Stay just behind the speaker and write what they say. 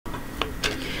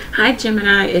Hi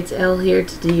Gemini, it's Elle here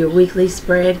to do your weekly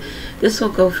spread. This will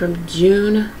go from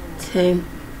June 10th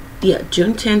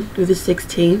through the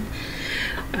 16th.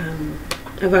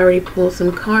 I've already pulled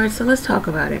some cards, so let's talk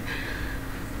about it.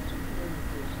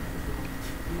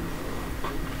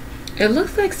 It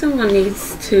looks like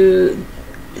somebody's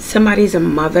a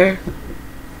mother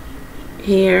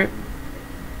here.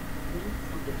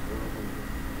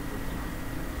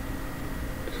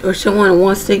 Or someone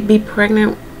wants to be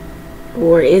pregnant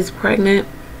or is pregnant.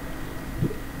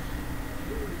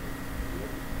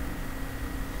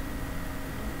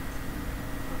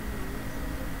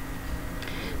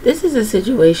 This is a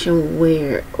situation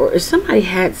where, or somebody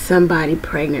had somebody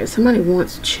pregnant, somebody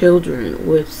wants children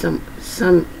with some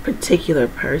particular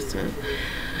person.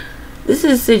 This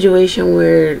is a situation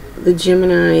where the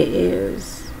Gemini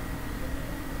is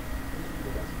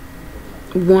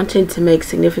wanting to make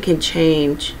significant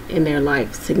change in their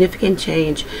life, significant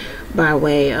change by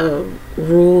way of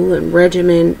rule and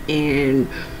regimen and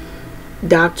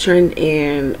doctrine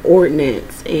and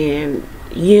ordinance and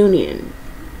union.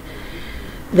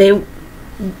 They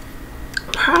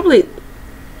probably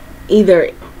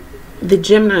either the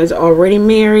Gemini is already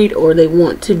married or they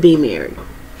want to be married.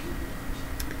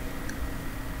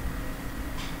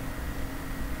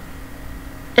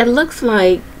 It looks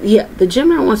like, yeah, the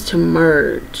Gemini wants to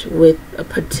merge with a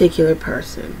particular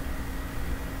person.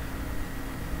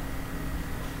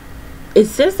 It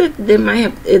says that there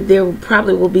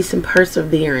probably will be some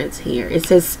perseverance here. It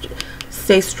says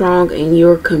stay strong in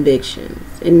your convictions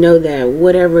and know that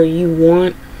whatever you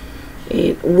want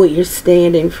and what you're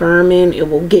standing firm in, it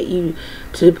will get you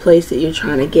to the place that you're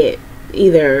trying to get,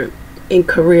 either in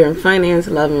career and finance,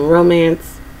 love and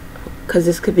romance, because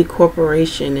this could be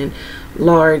corporation and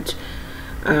large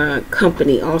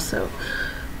company also.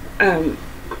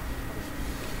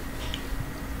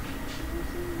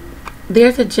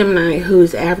 There's a Gemini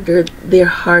who's after their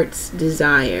heart's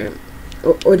desire,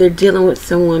 or they're dealing with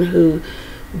someone who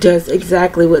does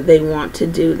exactly what they want to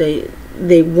do.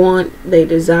 They want, they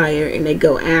desire, and they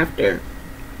go after.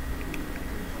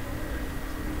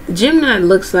 Gemini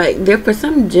looks like, for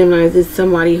some Geminis, it's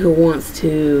somebody who wants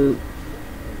to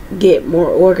get more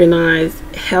organized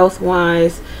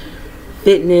health-wise,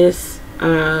 fitness,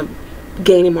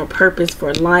 gaining more purpose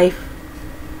for life,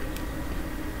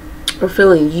 or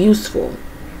feeling useful.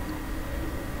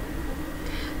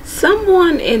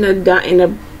 Someone in a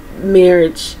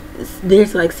marriage,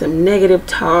 there's like some negative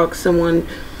talk. Someone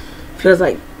feels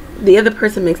like the other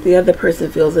person makes the other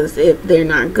person feels as if they're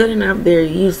not good enough, they're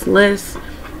useless,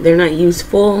 they're not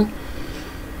useful.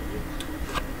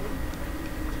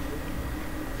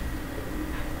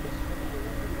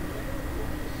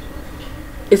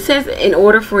 It says in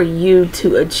order for you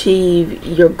to achieve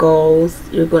your goals,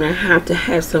 you're going to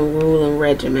have some rule and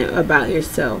regimen about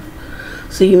yourself.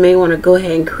 So you may want to go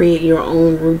ahead and create your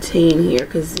own routine here,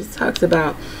 because it talks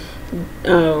about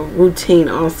routine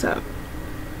also.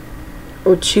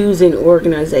 Or choosing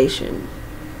organization,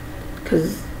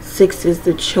 because 6 is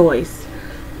the choice.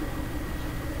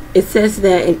 It says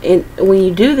that and when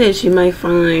you do this, you might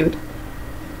find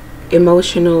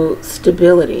emotional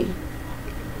stability.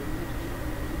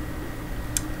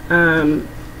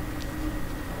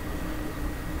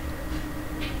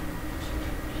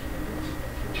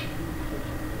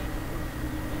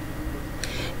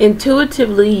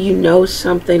 Intuitively, you know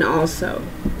something also.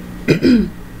 It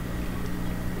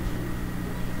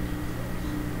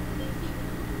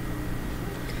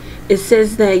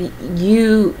says that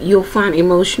you'll find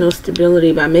emotional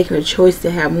stability by making a choice to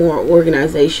have more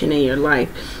organization in your life.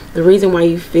 The reason why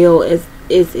you feel is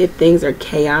if things are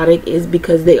chaotic is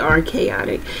because they are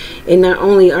chaotic, and not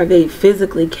only are they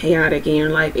physically chaotic in your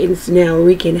life, it's now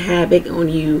wreaking havoc on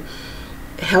you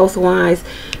health-wise.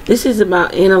 This is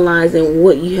about analyzing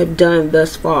what you have done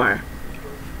thus far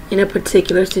in a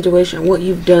particular situation, what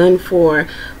you've done for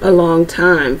a long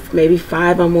time, maybe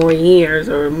 5 or more years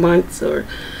or months, or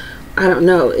I don't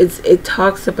know. It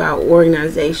talks about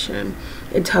organization.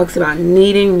 It talks about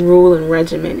needing rule and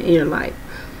regimen in your life.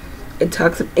 It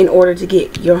talks in order to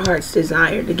get your heart's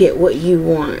desire, to get what you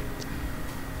want.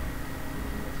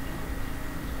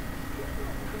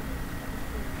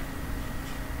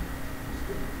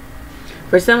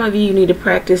 For some of you, you need to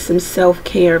practice some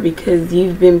self-care, because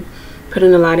you've been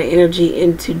putting a lot of energy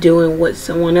into doing what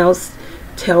someone else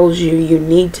tells you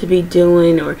need to be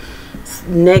doing, or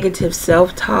negative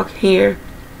self-talk here.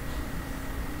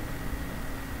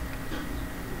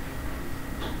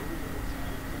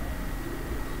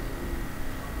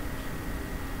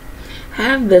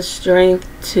 Have the strength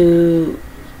to,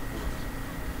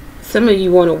 some of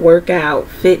you want to work out,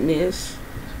 fitness,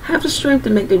 have the strength to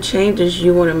make the changes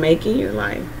you want to make in your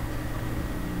life.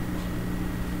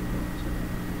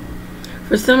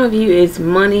 For some of you, it's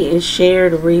money and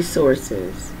shared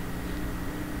resources.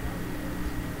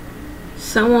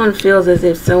 Someone feels as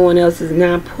if someone else is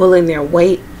not pulling their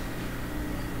weight.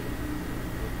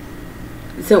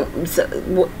 So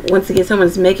once again,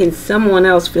 someone's making someone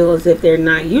else feel as if they're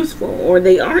not useful or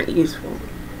they aren't useful.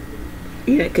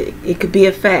 Yeah, it could be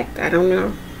a fact. I don't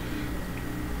know.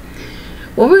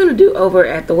 What we're going to do over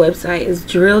at the website is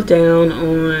drill down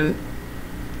on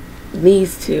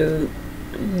these two.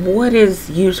 What is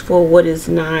useful, what is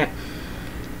not.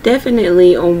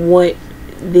 Definitely on what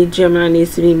the Gemini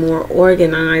needs to be more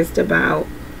organized about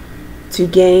to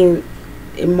gain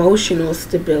emotional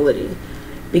stability.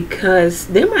 Because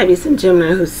there might be some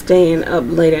Gemini who's staying up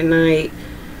late at night,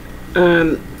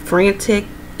 frantic,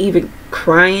 even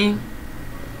crying.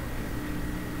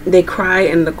 They cry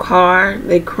in the car,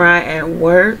 they cry at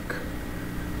work.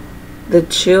 The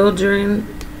children,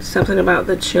 something about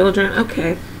the children.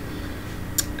 Okay.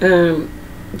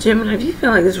 Gemini, if you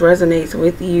feel like this resonates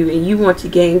with you and you want to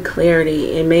gain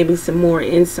clarity and maybe some more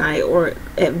insight or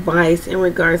advice in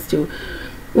regards to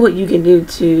what you can do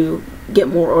to get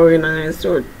more organized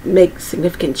or make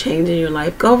significant change in your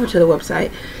life, go over to the website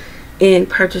and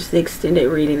purchase the extended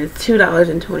reading. It's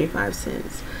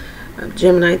 $2.25.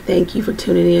 Gemini, thank you for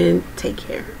tuning in. Take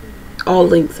care. All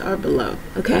links are below.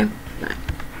 Okay? Bye.